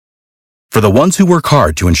For the ones who work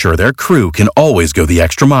hard to ensure their crew can always go the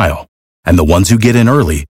extra mile, and the ones who get in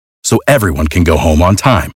early so everyone can go home on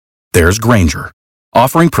time, there's Grainger,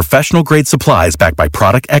 offering professional-grade supplies backed by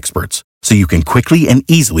product experts so you can quickly and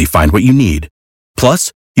easily find what you need.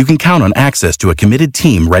 Plus, you can count on access to a committed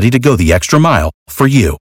team ready to go the extra mile for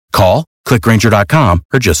you. Call, click Grainger.com,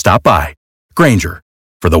 or just stop by. Grainger,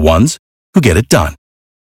 for the ones who get it done.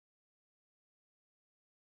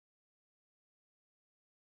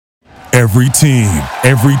 Every team,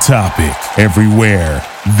 every topic, everywhere.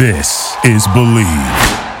 This is Believe.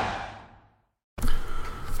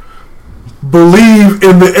 Believe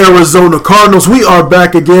in the Arizona Cardinals. We are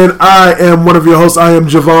back again. I am one of your hosts. I am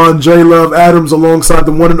Javon J. Love Adams, alongside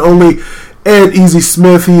the one and only Ed Easy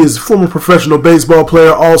Smith. He is a former professional baseball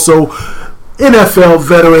player, also NFL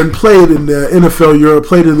veteran, played in the NFL Europe,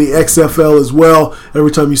 played in the XFL as well.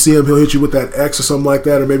 Every time you see him, he'll hit you with that X or something like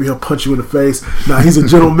that, or maybe he'll punch you in the face. Nah, he's a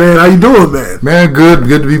gentleman. How you doing, man? Man, good.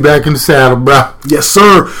 Good to be back in the saddle, bro. Yes,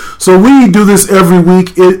 sir. So we do this every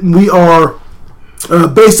week. We are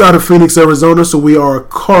based out of Phoenix, Arizona, so we are a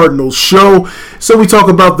Cardinals show. So we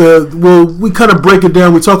talk about we kind of break it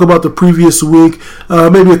down. We talk about the previous week,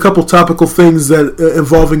 maybe a couple topical things that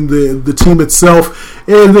involving the team itself,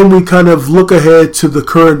 and then we kind of look ahead to the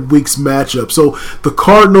current week's matchup. So the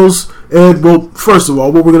Cardinals, and well, first of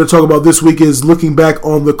all, what we're going to talk about this week is looking back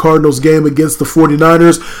on the Cardinals game against the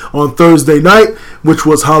 49ers on Thursday night, which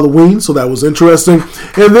was Halloween, so that was interesting.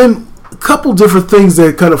 And then couple different things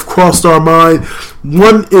that kind of crossed our mind.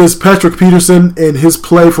 One is Patrick Peterson and his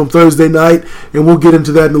play from Thursday night, and we'll get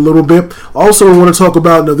into that in a little bit. Also, we want to talk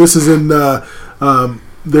about, now this is in,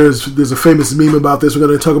 there's a famous meme about this. We're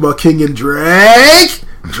going to talk about King and Drake.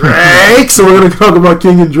 So we're going to talk about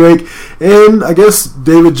King and Drake, and I guess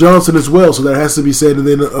David Johnson as well, so that has to be said. And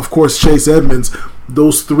then, of course, Chase Edmonds.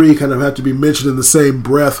 Those three kind of have to be mentioned in the same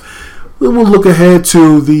breath. Then we'll look ahead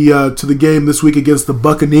to the game this week against the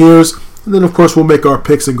Buccaneers. And then, of course, we'll make our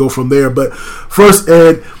picks and go from there. But first,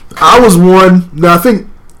 Ed, I was one. Now, I think,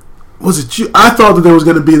 was it you? I thought that there was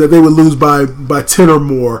going to be that they would lose by 10 or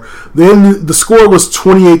more. Then the score was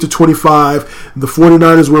 28-25. The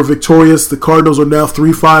 49ers were victorious. The Cardinals are now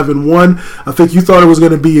 3-5-1. I think you thought it was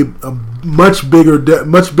going to be a much bigger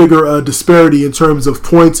disparity in terms of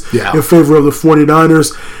points in favor of the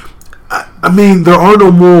 49ers. I mean, there are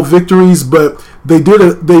no moral victories, but they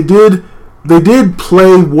did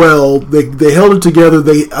play well. They held it together.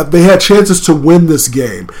 They had chances to win this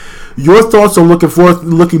game. Your thoughts on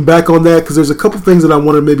looking back on that? Because there's a couple things that I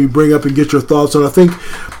want to maybe bring up and get your thoughts on. I think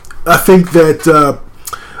the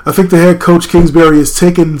head coach Kingsbury has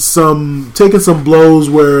taken some blows,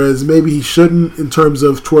 whereas maybe he shouldn't in terms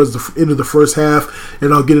of towards the end of the first half.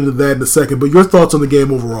 And I'll get into that in a second. But your thoughts on the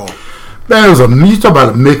game overall? Man, you talk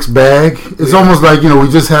about a mixed bag. It's almost like, we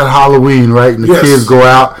just had Halloween, right? And the kids go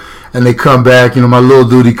out and they come back. My little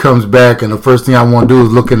dude, he comes back, and the first thing I want to do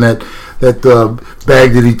is look in that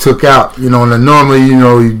bag that he took out. And then normally,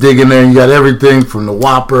 you dig in there and you got everything from the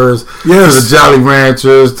Whoppers to the Jolly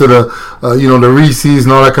Ranchers to the, the Reese's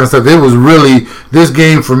and all that kind of stuff. It was really, this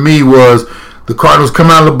game for me was, the Cardinals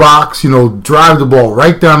come out of the box, drive the ball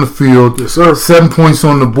right down the field. Yes, sir. 7 points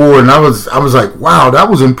on the board, and I was like, wow, that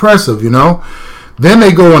was impressive, Then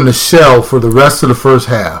they go in the shell for the rest of the first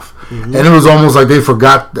half. Mm-hmm. And it was almost like they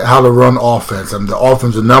forgot how to run offense. The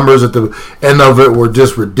offensive numbers at the end of it were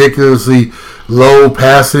just ridiculously low,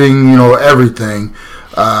 passing, everything.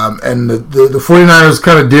 And the 49ers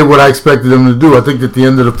kind of did what I expected them to do. I think at the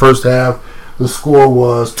end of the first half, the score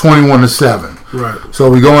was 21-7. Right. So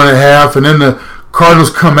we go in at half, and then the Cardinals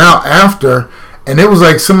come out after, and it was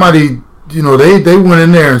like somebody, they went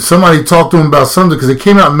in there and somebody talked to them about something, because they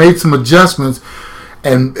came out and made some adjustments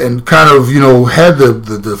and kind of, had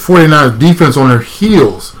the 49ers defense on their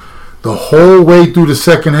heels the whole way through the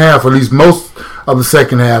second half, or at least most of the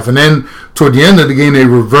second half. And then toward the end of the game, they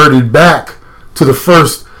reverted back to the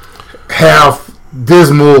first half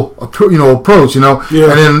dismal, approach, And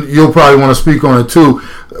then you'll probably want to speak on it too.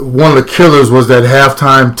 One of the killers was that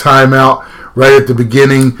halftime timeout right at the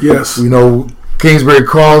beginning. Yes. Kingsbury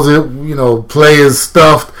calls it, play is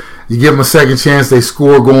stuffed. You give them a second chance, they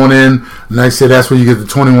score going in, and I said that's where you get the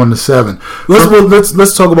 21-7.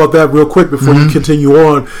 Let's talk about that real quick before you continue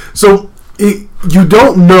on. So you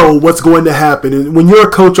don't know what's going to happen, and when you're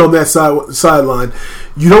a coach on that sideline,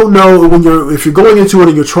 you don't know if you're going into it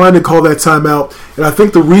and you're trying to call that timeout. And I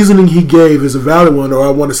think the reasoning he gave is a valid one, or I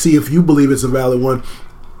want to see if you believe it's a valid one.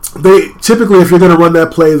 They typically, if you're going to run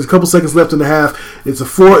that play, there's a couple seconds left in the half. It's a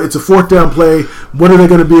fourth down play. What are they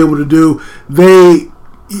going to be able to do?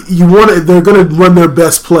 They're going to run their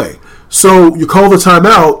best play. So you call the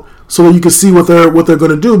timeout so that you can see what they're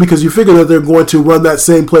going to do, because you figure that they're going to run that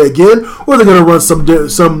same play again, or they're going to run some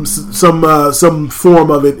form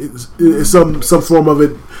of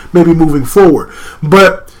it, maybe moving forward.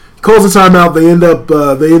 But calls a timeout. They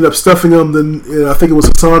end up stuffing them. Then I think it was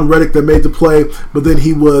Hassan Reddick that made the play, but then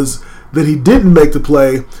he didn't make the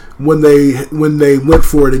play when they went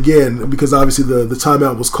for it again, because obviously the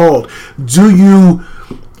timeout was called. Do you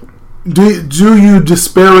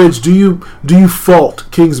disparage? Do you fault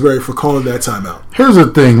Kingsbury for calling that timeout? Here's the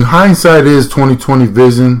thing: hindsight is 20/20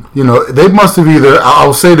 vision. They must have either.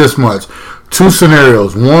 I'll say this much: two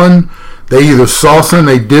scenarios. One, they either saw something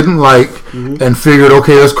they didn't like and figured,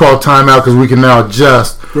 okay, let's call timeout because we can now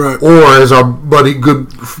adjust. Right. Or, as our good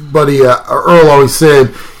buddy Earl always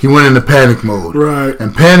said, he went into panic mode. Right.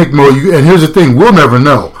 And panic mode. And here's the thing: we'll never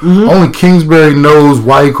know. Only Kingsbury knows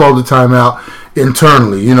why he called the timeout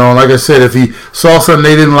internally. Like I said, if he saw something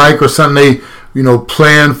they didn't like or something they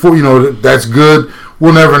planned for, that's good.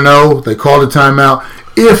 We'll never know. They called the timeout.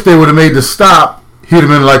 If they would have made the stop, he'd have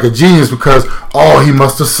been like a genius, because he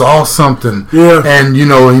must have saw something. Yeah. And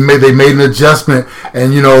they made an adjustment,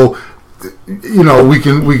 and we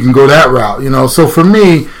can go that route. So for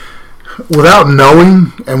me, without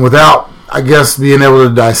knowing and without, I guess, being able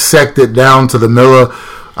to dissect it down to the Miller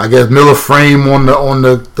frame on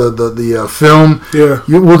the film. Yeah.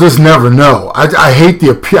 We'll just never know. I hate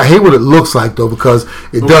what it looks like, though, because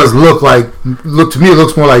it does look to me it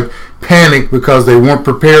looks more like panic, because they weren't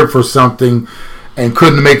prepared for something and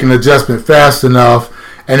couldn't make an adjustment fast enough,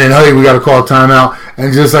 and then, hey, we got to call a timeout.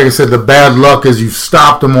 And just like I said, the bad luck is you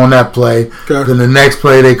stopped them on that play. Okay. Then the next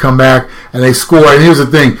play they come back and they score. And here's the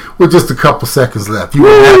thing: with just a couple seconds left, you were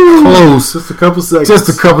that close. Just a couple seconds.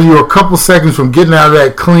 You were a couple seconds from getting out of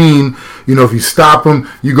that clean. If you stop them,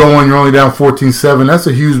 you go on. You're only down 14-7. That's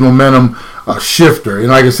a huge momentum shifter. And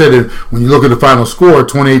like I said, when you look at the final score,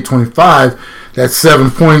 28-25. That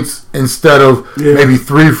 7 points instead of maybe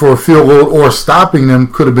 3 for a field goal or stopping them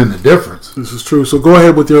could have been the difference. This is true. So go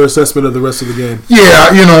ahead with your assessment of the rest of the game.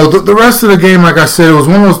 Yeah, the rest of the game, like I said, it was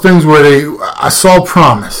one of those things where I saw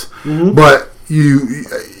promise. But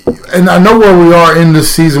and I know where we are in this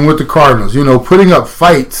season with the Cardinals. Putting up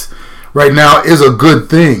fights right now is a good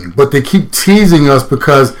thing, but they keep teasing us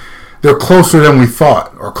because they're closer than we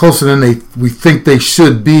thought, or closer than we think they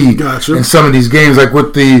should be. Gotcha. In some of these games, like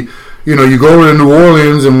with the. You go over to New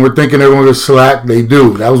Orleans and we're thinking they're going to get slack. They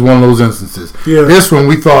do. That was one of those instances. Yeah. This one,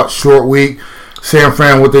 we thought short week. San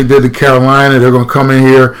Fran, what they did to Carolina, they're going to come in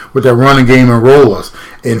here with that running game and roll us.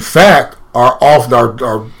 In fact, our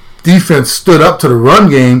defense stood up to the run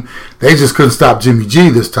game. They just couldn't stop Jimmy G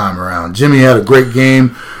this time around. Jimmy had a great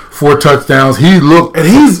game, 4 touchdowns. He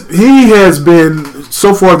has been,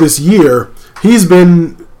 so far this year, he's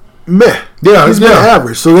been meh. Yeah, he's been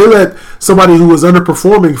average. So they let somebody who was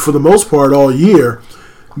underperforming for the most part all year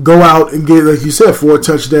go out and get, like you said, 4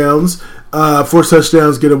 touchdowns. Get a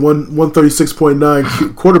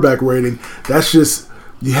 136.9 quarterback rating. That's just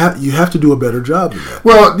you have to do a better job than that.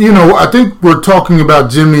 Well, I think we're talking about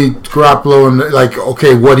Jimmy Garoppolo and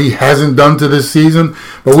what he hasn't done to this season,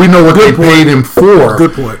 but we know what they paid him for.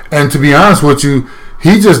 Good point. And to be honest with you,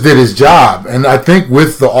 he just did his job. And I think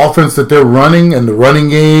with the offense that they're running and the running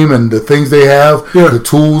game and the things they have, the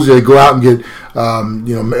tools, they go out and get,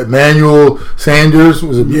 Emmanuel Sanders.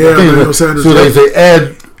 Emmanuel Sanders. So they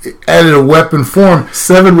added a weapon for him.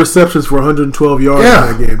 7 receptions for 112 yards in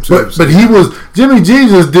that game. But Jimmy G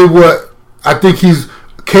just did what I think he's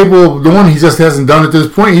capable of doing. He just hasn't done it at this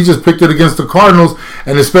point. He just picked it against the Cardinals,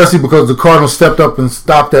 and especially because the Cardinals stepped up and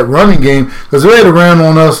stopped that running game, because they had ran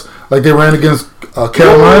on us like they ran against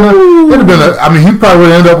Carolina. It'd have been he probably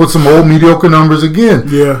would end up with some old mediocre numbers again.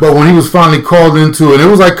 Yeah. But when he was finally called into it, it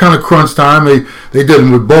was like kind of crunch time. They did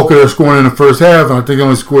it with bulk of their scoring in the first half, and I think they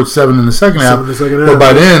only scored 7 in the second half. But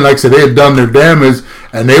by then, like I said, they had done their damage,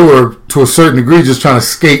 and they were, to a certain degree, just trying to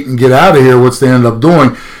skate and get out of here, which they ended up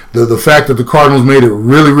doing. The fact that the Cardinals made it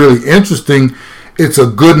really, really interesting, it's a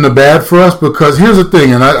good and a bad for us, because here's the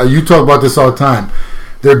thing, and you talk about this all the time.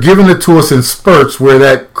 They're giving it to us in spurts where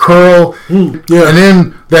that curl, and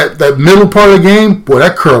then that middle part of the game, boy,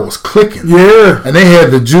 that curl was clicking. Yeah. And they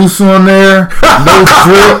had the juice on there, no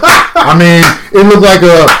drip. It looked like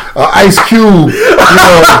a Ice Cube,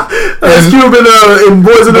 Ice Cube in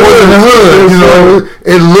Boys in the Hood.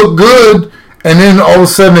 It looked good. And then all of a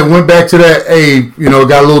sudden it went back to that,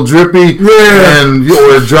 got a little drippy, and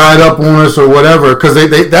or it dried up on us or whatever, because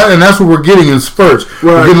and that's what we're getting in spurts.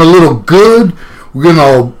 Right. We're getting a little good.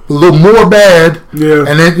 a little more bad. Yeah.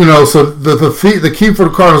 And then, so the key for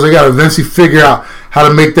the Cardinals, they got to eventually figure out how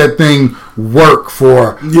to make that thing work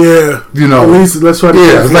for. Yeah. At least let's try to.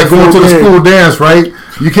 Yeah, it's like going to the school dance, right?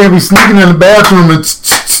 You can't be sneaking in the bathroom and.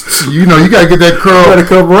 You got to get that curl. You got to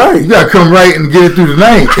come right. You got to come right and get it through the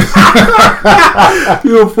night.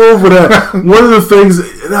 You're a fool for that. One of the things,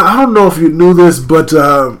 I don't know if you knew this, but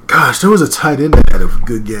gosh, there was a tight end that had a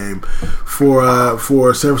good game for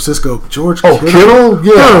San Francisco. George Kittle?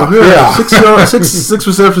 Yeah. 6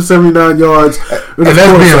 receptions, 79 yards. And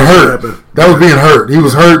that's being hurt. That was being hurt. He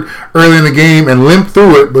was hurt early in the game and limped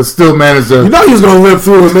through it, but still managed to. You know he was going to limp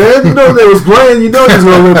through it, man. You know they was playing. You know he was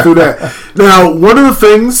going to limp through that. Now, one of the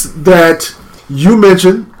things that you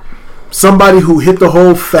mentioned, somebody who hit the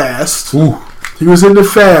hole fast. Ooh. He was in the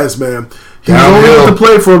fast, man. He was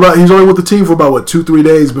only with the team for about 2-3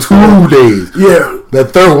 days before. 2 days. Yeah.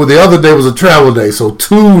 The other day was a travel day, so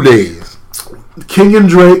 2 days. Kenyon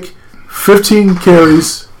Drake, 15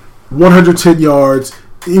 carries, 110 yards.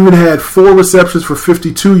 Even had 4 receptions for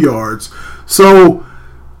 52 yards. So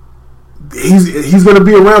he's going to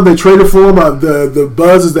be around. They traded for him. The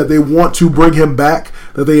buzz is that they want to bring him back.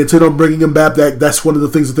 That they intend on bringing him back. That's one of the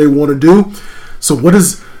things that they want to do. So what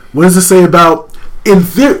does it say about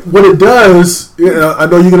what it does? I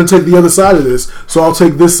know you're going to take the other side of this, so I'll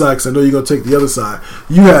take this side because I know you're going to take the other side.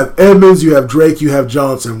 You have Edmonds, you have Drake, you have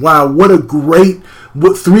Johnson. Wow, what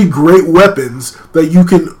 3 great weapons that you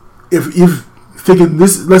can if thinking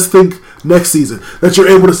this. Let's think next season that you're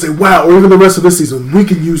able to say, wow, or even the rest of this season, we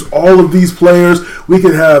can use all of these players. We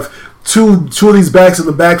can have two of these backs in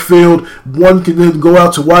the backfield. One can then go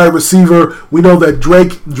out to wide receiver. We know that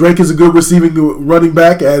Drake is a good receiving running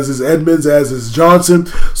back, as is Edmonds, as is Johnson.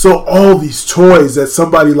 So all these toys that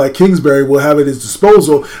somebody like Kingsbury will have at his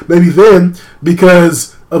disposal, maybe then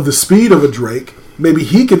because of the speed of a Drake, maybe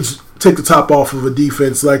he can take the top off of a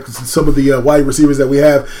defense like some of the wide receivers that we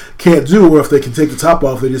have can't do, or if they can take the top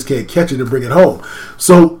off, they just can't catch it and bring it home.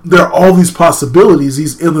 So there are all these possibilities,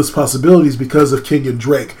 these endless possibilities because of Kenyon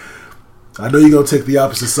Drake. I know you're going to take the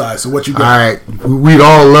opposite side, so what you got? All right. We'd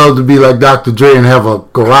all love to be like Dr. Dre and have a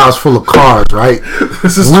garage full of cars, right?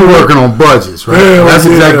 We're working on budgets, right? Yeah, that's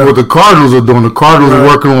exactly what the Cardinals are doing. The Cardinals are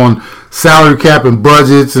working on salary cap and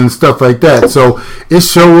budgets and stuff like that. So it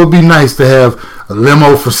sure would be nice to have a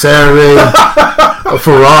limo for Saturday, a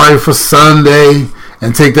Ferrari for Sunday,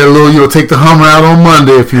 and take that little, take the Hummer out on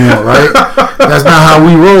Monday if you want, right? That's not how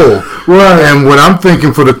we roll. Right. And what I'm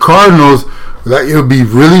thinking for the Cardinals, that it would be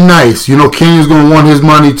really nice. Kenyon's going to want his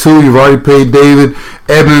money too. You've already paid David.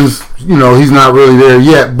 Evans, he's not really there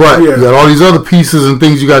yet. But you got all these other pieces and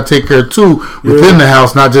things you got to take care of too within the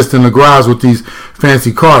house, not just in the garage with these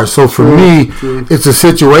fancy cars. So for me, it's a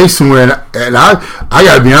situation where, and I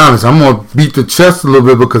got to be honest, I'm going to beat the chest a little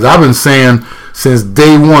bit because I've been saying since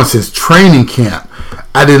day one, since training camp,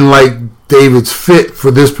 I didn't like David's fit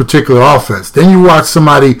for this particular offense. Then you watch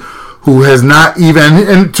somebody who has not even,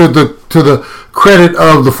 and to the credit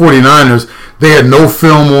of the 49ers, they had no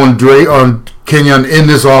film on Kenyon in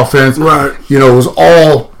this offense. Right. It was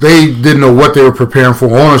all, they didn't know what they were preparing for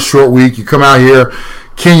on a short week. You come out here,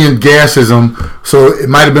 Kenyon gashes them, so it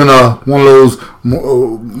might have been one of those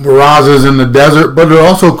mirages in the desert, but it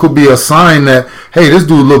also could be a sign that, hey, this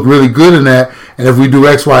dude looked really good in that, and if we do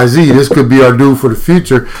X, Y, Z, this could be our dude for the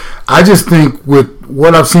future. I just think with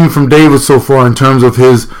what I've seen from David so far in terms of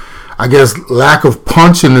his, I guess, lack of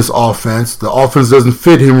punch in this offense. The offense doesn't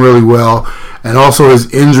fit him really well. And also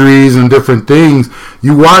his injuries and different things.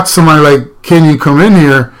 You watch somebody like Kenyon come in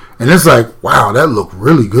here, and it's like, wow, that looked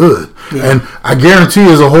really good. Yeah. And I guarantee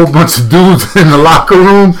there's a whole bunch of dudes in the locker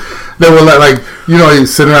room that were like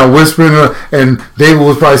he's sitting around whispering, and David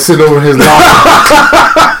was probably sitting over in his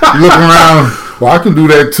locker looking around. Well, I can do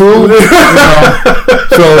that too.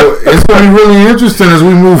 So it's going to be really interesting as we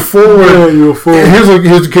move forward. Here's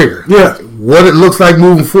the kicker. Yeah. What it looks like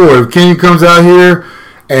moving forward. If Kenyon comes out here,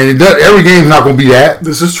 and every game's not going to be that.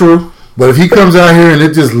 This is true. But if he comes out here and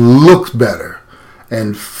it just looks better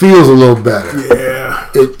and feels a little better,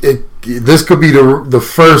 this could be the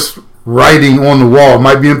first writing on the wall. It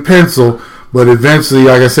might be in pencil. But eventually,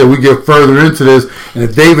 like I said, we get further into this, and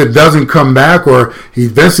if David doesn't come back, or he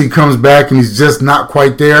eventually comes back and he's just not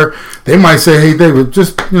quite there, they might say, "Hey, David,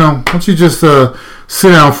 just why don't you just sit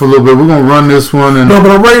down for a little bit? We're gonna run this one." And no,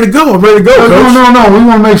 but I'm ready to go. I'm ready to go. No. We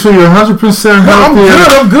want to make sure you're 100% healthy.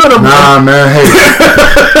 I'm good. Nah, man. Hey,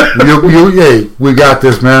 hey, we got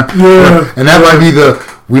this, man. Yeah. And that might be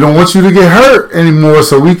we don't want you to get hurt anymore,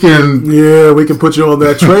 so we can. Yeah, we can put you on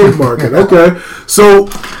that trade market. Okay, so.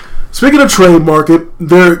 Speaking of trade market,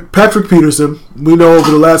 Patrick Peterson. We know over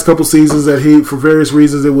the last couple seasons that he, for various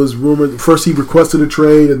reasons, it was rumored. First, he requested a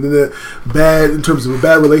trade, and then in terms of a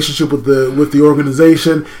bad relationship with the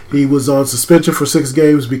organization. He was on suspension for 6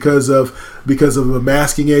 games because of a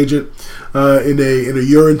masking agent in a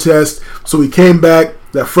urine test. So he came back.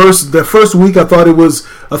 That first week, I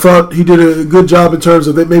thought he did a good job in terms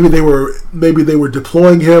of that. Maybe they were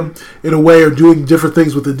deploying him in a way or doing different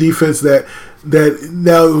things with the defense that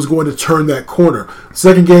now it was going to turn that corner.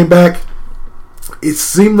 Second game back, it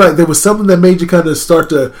seemed like there was something that made you kind of start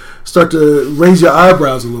to raise your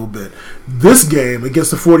eyebrows a little bit. This game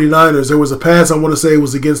against the 49ers, there was a pass, I want to say it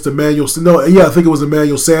was against I think it was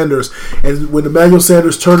Emmanuel Sanders. And when Emmanuel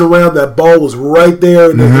Sanders turned around, that ball was right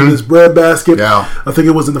there in his breadbasket. Yeah. I think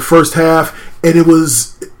it was in the first half, and it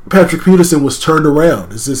was Patrick Peterson was turned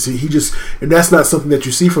around. It's just and that's not something that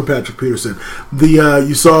you see from Patrick Peterson.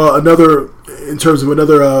 You saw another in terms of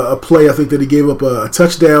another play. I think that he gave up a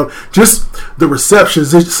touchdown. Just the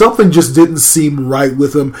receptions, something just didn't seem right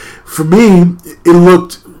with him. For me, it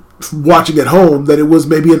looked, watching at home, that it was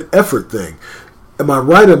maybe an effort thing. Am I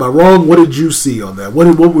right? Am I wrong? What did you see on that?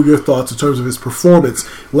 What were your thoughts in terms of his performance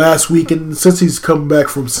last week and since he's come back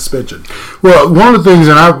from suspension? Well, one of the things,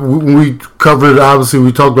 when we covered it, obviously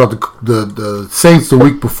we talked about the Saints the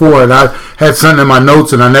week before, and I had something in my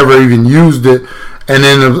notes and I never even used it. And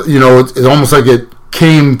then, it's almost like it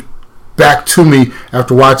came back to me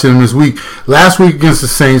after watching him this week. Last week against the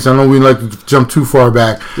Saints, I know we like to jump too far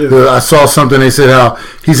back. Yeah. I saw something, they said how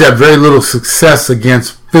he's had very little success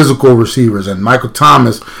against physical receivers, and Michael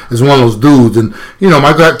Thomas is one of those dudes. And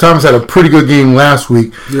Michael Thomas had a pretty good game last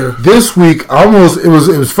week. Yeah. This week, it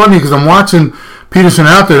was funny because I'm watching Peterson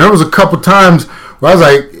out there. There was a couple times where I was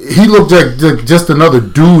like, he looked like just another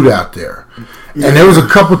dude out there. Yeah. And there was a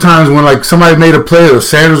couple times when like somebody made a play, or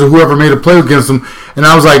Sanders or whoever made a play against him, and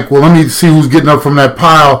I was like, well, let me see who's getting up from that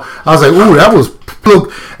pile. I was like, ooh, that was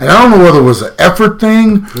look. And I don't know whether it was an effort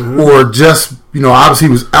thing or just, obviously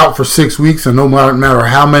he was out for 6 weeks, and no matter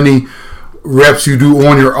how many reps you do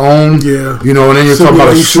on your own, and then you're talking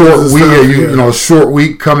about a short week, a short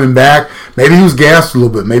week coming back. Maybe he was gassed a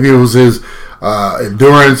little bit. Maybe it was his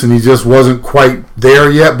endurance, and he just wasn't quite there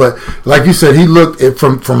yet. But like you said, he looked,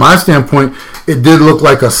 from my standpoint, it did look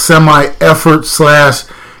like a semi-effort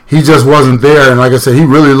 / he just wasn't there. And like I said, he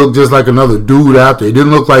really looked just like another dude out there. He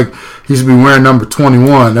didn't look like he should be wearing number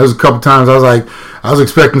 21. There was a couple times I was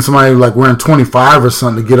expecting somebody like wearing 25 or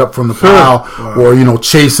something to get up from the pile, or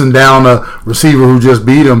chasing down a receiver who just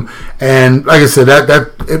beat him. And like I said,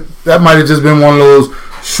 that might have just been one of those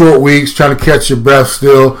short weeks, trying to catch your breath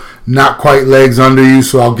still, not quite legs under you.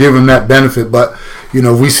 So I'll give him that benefit. But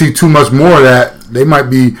if we see too much more of that, they might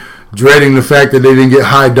be dreading the fact that they didn't get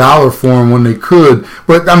high dollar for him when they could.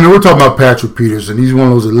 But we're talking about Patrick Peterson. He's one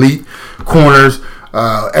of those elite corners.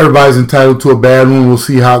 Everybody's entitled to a bad one. We'll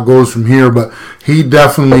see how it goes from here. But he's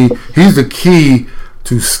the key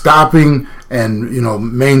to stopping and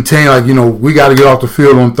maintain. We got to get off the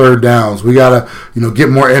field on third downs. We got to get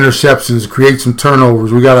more interceptions, create some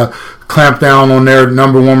turnovers. We got to clamp down on their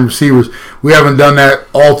number one receivers. We haven't done that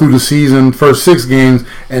all through the season, first 6 games,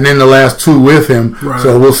 and then the last 2 with him. Right.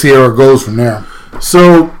 So we'll see how it goes from there.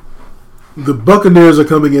 So the Buccaneers are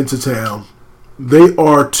coming into town. They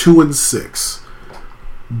are 2-6.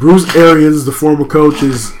 Bruce Arians, the former coach,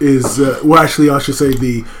 actually, I should say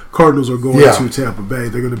the Cardinals are going to Tampa Bay.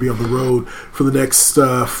 They're going to be on the road for the next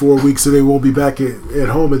 4 weeks, and they won't be back at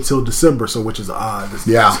home until December, which is odd. It's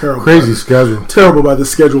terrible. Crazy schedule. Terrible by the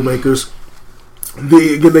schedule makers.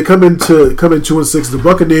 They come in 2-6. The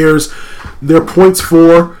Buccaneers, they're points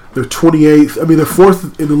for. They're 28th. They're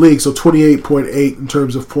 4th in the league, so 28.8 in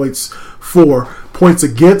terms of points for. Points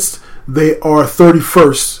against, they are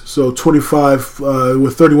 31st, so 25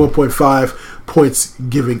 with 31.5 points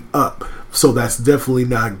giving up. So that's definitely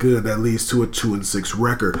not good. That leads to a 2-6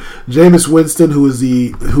 record. Jameis Winston, who is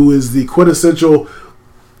the quintessential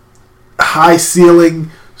high ceiling,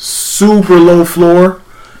 super low floor,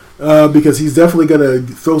 because he's definitely going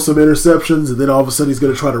to throw some interceptions, and then all of a sudden he's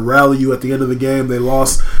going to try to rally you at the end of the game. They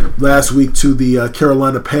lost last week to the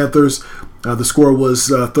Carolina Panthers. The score was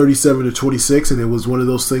 37-26, and it was one of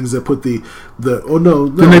those things that put the oh no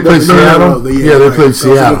didn't they play Seattle? They played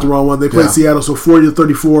Seattle. The wrong one. They played Seattle, so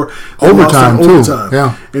 40-34 overtime too.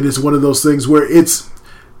 Yeah, and it's one of those things where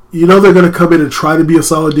You know they're going to come in and try to be a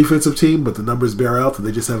solid defensive team, but the numbers bear out that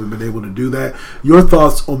they just haven't been able to do that. Your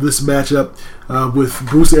thoughts on this matchup with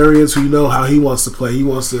Bruce Arians, who you know how he wants to play. He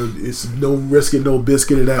wants to, it's no risk it, no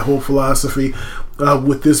biscuit, and that whole philosophy.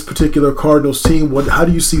 With this particular Cardinals team, how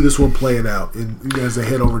do you see this one playing out as they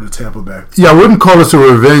head over to Tampa Bay? Yeah, I wouldn't call this a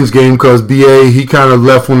revenge game because BA, he kind of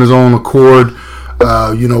left on his own accord.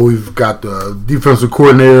 We've got the defensive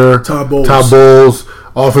coordinator, Todd Bowles,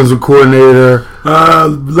 offensive coordinator,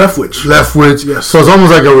 Leftwich. Yes. So it's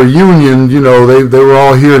almost like a reunion. They were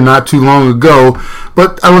all here not too long ago,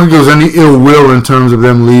 but I don't think there was any ill will in terms of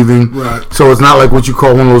them leaving. Right. So it's not like what you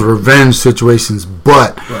call one of those revenge situations.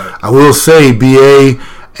 But I will say, BA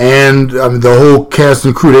and the whole cast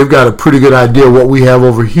and crew, they've got a pretty good idea of what we have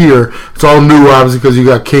over here. It's all new, obviously, because you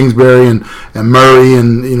got Kingsbury and Murray,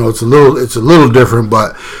 and it's a little different.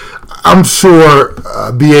 But I'm sure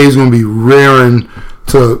BA is going to be raring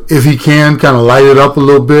to, if he can, kind of light it up a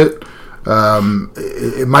little bit.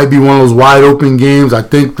 It might be one of those wide open games. I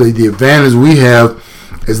think the advantage we have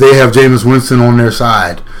is they have Jameis Winston on their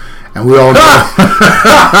side. And we all know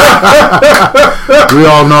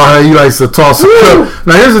how he likes to toss it.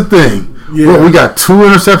 Now here's the thing. Yeah. We got 2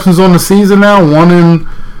 interceptions on the season now, 1 in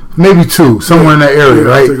maybe 2, somewhere in that area,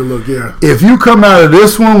 right? Take a look, yeah. If you come out of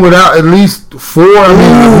this one without at least 4, you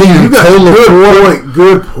got total of 4.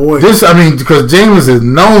 Good point. Because Jameis is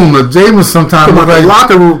known. Jameis sometimes like the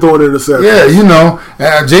locker room throwing interceptions. Yeah,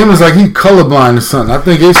 Jameis like he's colorblind or something. I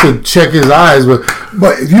think they should check his eyes.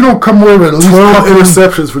 But if you don't come away with at least 12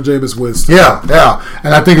 interceptions for Jameis Winston. Yeah.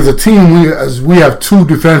 And I think as a team, we have 2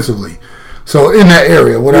 defensively. So in that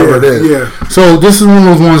area, whatever it is. Yeah. So this is one of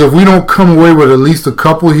those ones, if we don't come away with at least a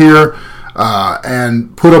couple here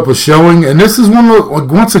and put up a showing, and this is one of those,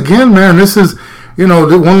 once again, man, this is, one of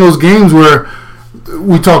those games where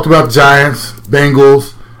we talked about Giants,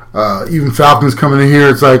 Bengals, even Falcons coming in here.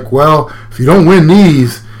 It's like, well, if you don't win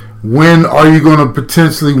these, when are you going to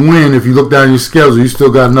potentially win if you look down your schedule? You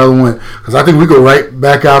still got another win. Because I think we go right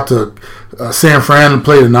back out to San Fran and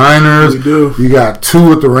play the Niners. We do. You got 2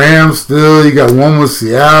 with the Rams still. You got 1 with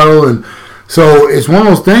Seattle. And so it's one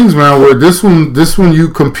of those things, man, where this one you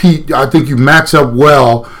compete. I think you match up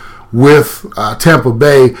well with Tampa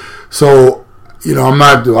Bay. So,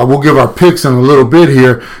 I will give our picks in a little bit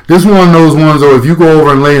here. This one of those ones, though, if you go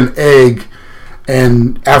over and lay an egg,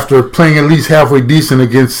 and after playing at least halfway decent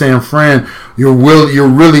against San Fran, you're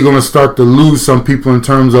really going to start to lose some people in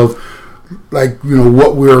terms of,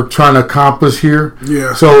 what we're trying to accomplish here.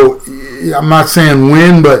 Yeah. So I'm not saying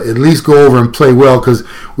win, but at least go over and play well, because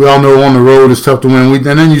we all know on the road it's tough to win. And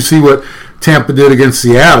then you see what Tampa did against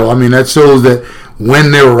Seattle. I mean, that shows that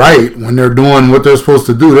when they're right, when they're doing what they're supposed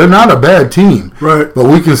to do, they're not a bad team. Right. But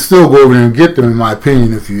we can still go over there and get them, in my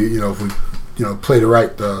opinion, if we play the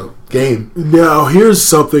right game. Now, here's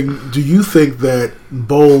something. Do you think that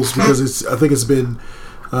Bowles, because I think it's been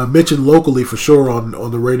mentioned locally for sure on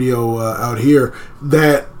the radio out here,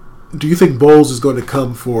 do you think Bowles is going to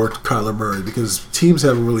come for Kyler Murray? Because teams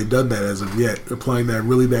haven't really done that as of yet, applying that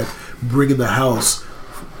bringing the house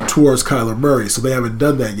towards Kyler Murray. So they haven't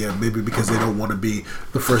done that yet, maybe because they don't want to be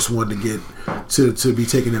the first one to get to be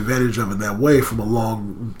taken advantage of in that way from a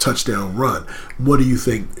long touchdown run. What do you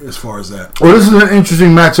think as far as that? Well, this is an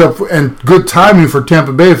interesting matchup and good timing for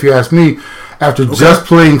Tampa Bay, if you ask me, after just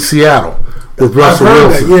playing Seattle with Russell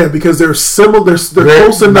Wilson. That, because they're similar. They're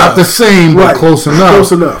close enough. Not the same, but close enough.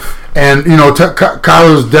 Close enough. And,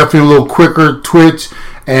 Kyler's definitely a little quicker twitch,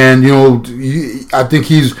 and, I think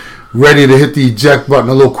he's ready to hit the eject button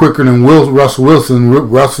a little quicker than Russell Wilson.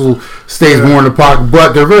 Russell stays more in the pocket,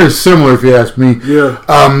 but they're very similar, if you ask me. Yeah.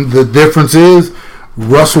 The difference is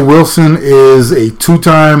Russell Wilson is a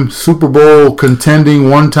 2-time Super Bowl contending,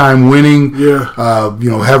 1-time winning. Yeah.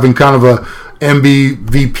 Having kind of a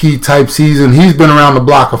MVP type season. He's been around the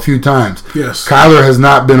block a few times. Yes. Kyler has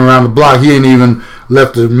not been around the block. He ain't even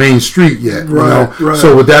left the main street yet. Right.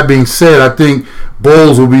 So with that being said, I think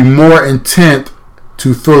Bowles will be more intent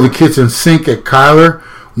to throw the kitchen sink at Kyler.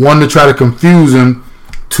 1, to try to confuse him.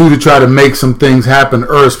 2, to try to make some things happen,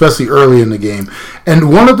 especially early in the game.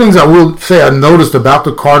 And one of the things I will say I noticed about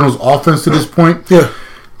the Cardinals' offense to this point,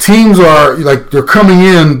 teams are they're coming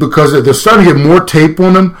in because they're starting to get more tape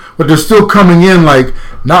on them, but they're still coming in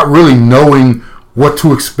not really knowing what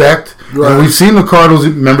to expect. Right. And we've seen the Cardinals.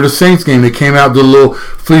 Remember the Saints game? They came out, did a little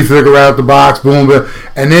flea flicker right out the box, boom,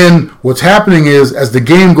 and then what's happening is as the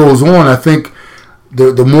game goes on, I think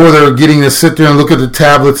the more they're getting to sit there and look at the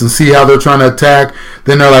tablets and see how they're trying to attack,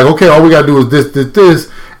 then they're like, okay, all we got to do is this,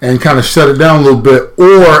 and kind of shut it down a little bit.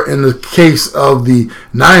 Or in the case of the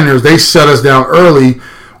Niners, they shut us down early.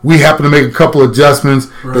 We happen to make a couple adjustments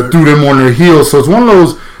that threw them on their heels. So it's one of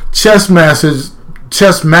those chess matches,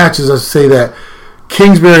 I say that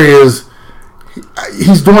Kingsbury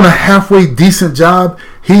he's doing a halfway decent job.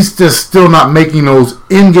 He's just still not making those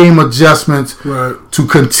in-game adjustments to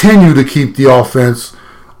continue to keep the offense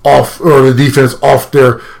off, or the defense off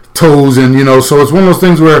their toes. And, so it's one of those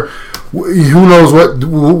things where who knows what,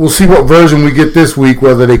 we'll see what version we get this week,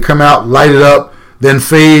 whether they come out, light it up, then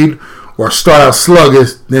fade, or start out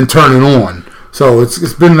sluggish, then turn it on. So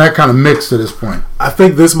it's been that kind of mix to this point. I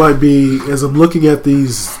think this might be, as I'm looking at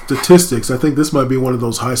these statistics, I think this might be one of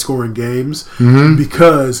those high-scoring games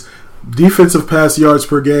because defensive pass yards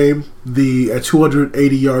per game, at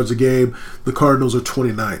 280 yards a game, the Cardinals are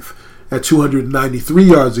 29th. At 293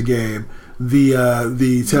 yards a game,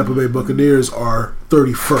 the Tampa Bay Buccaneers are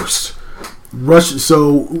 31st.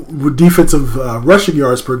 With defensive rushing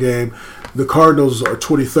yards per game, the Cardinals are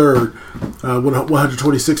 23rd,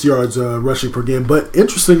 126 yards rushing per game. But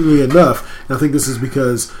interestingly enough, and I think this is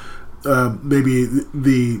because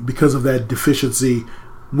because of that deficiency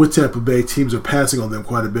with Tampa Bay, teams are passing on them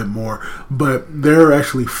quite a bit more. But they're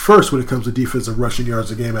actually first when it comes to defensive rushing yards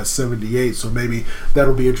a game at 78. So maybe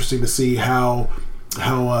that'll be interesting to see how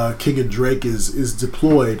Kenyan Drake is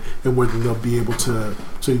deployed and whether they'll be able to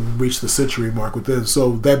reach the century mark with them.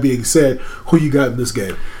 So that being said, who you got in this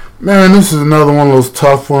game? Man, this is another one of those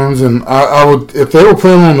tough ones, and I would, if they were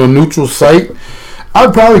playing on a neutral site,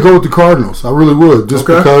 I'd probably go with the Cardinals. I really would, just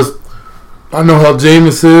because I know how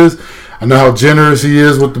Jameis is, I know how generous he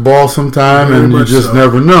is with the ball sometime, and you just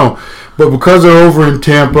never know. But because they're over in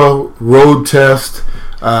Tampa, road test,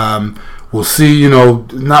 we'll see.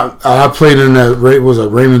 I played in that. Was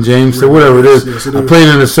it Raymond James? Whatever it is. Yes, I played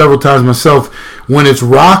in it several times myself. When it's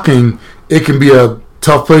rocking, it can be a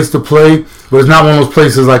tough place to play, but it's not one of those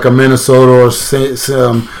places like a Minnesota or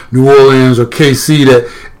New Orleans or KC that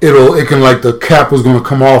it can, like, the cap was going to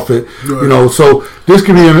come off it. Right. So this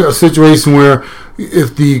could be a situation where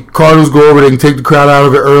if the Cardinals go over, they can take the crowd out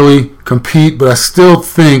of it early, compete. But I still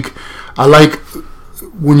think I like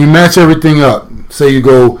when you match everything up. Say you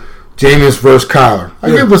go Jameis versus Kyler. I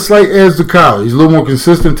give a slight edge to Kyler. He's a little more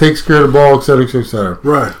consistent, takes care of the ball, et cetera, et cetera.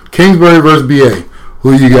 Right. Kingsbury versus BA.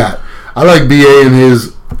 Who you got? I like BA in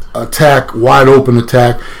his attack, wide open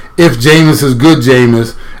attack. If Jameis is good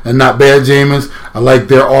Jameis and not bad Jameis, I like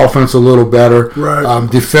their offense a little better. Right.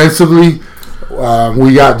 Defensively,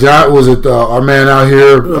 we got our man out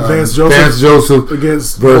here, Vance Joseph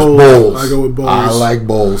against versus Bowles. I go with Bowles. I like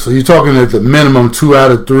Bowles. So you're talking at the minimum 2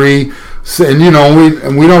 out of 3. And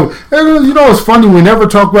we don't. It's funny, we never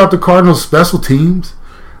talk about the Cardinals' special teams.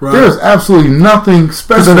 Right. There's absolutely nothing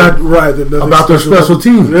special about their special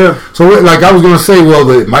teams. Yeah. So, like I was going to say,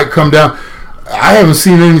 it might come down. I haven't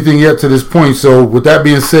seen anything yet to this point. So, with that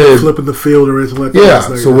being said, flipping the field or anything like that. Yeah.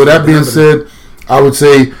 So, with that being said, I would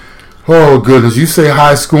say, oh goodness, you say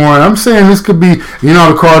high scoring. I'm saying this could be.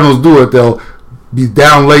 The Cardinals do it. They'll be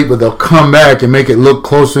down late, but they'll come back and make it look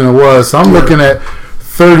closer than it was. So, I'm looking at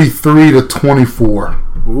 33-24.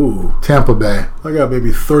 Ooh. Tampa Bay. I got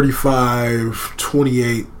maybe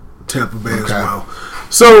 35-28 Tampa Bay as well.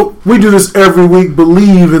 So we do this every week.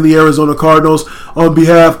 Believe in the Arizona Cardinals. On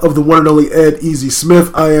behalf of the one and only Ed Easy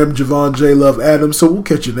Smith, I am Javon J. Love Adams. So we'll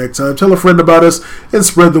catch you next time. Tell a friend about us and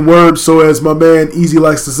spread the word. So as my man Easy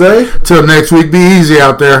likes to say, till next week, be easy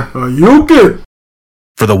out there. You good?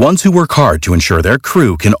 For the ones who work hard to ensure their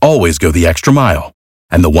crew can always go the extra mile,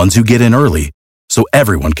 and the ones who get in early so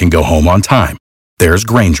everyone can go home on time, there's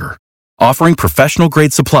Grainger, offering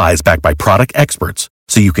professional-grade supplies backed by product experts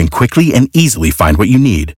so you can quickly and easily find what you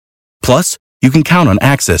need. Plus, you can count on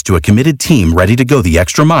access to a committed team ready to go the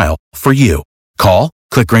extra mile for you. Call,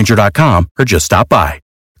 click Grainger.com, or just stop by.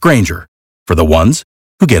 Grainger, for the ones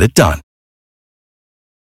who get it done.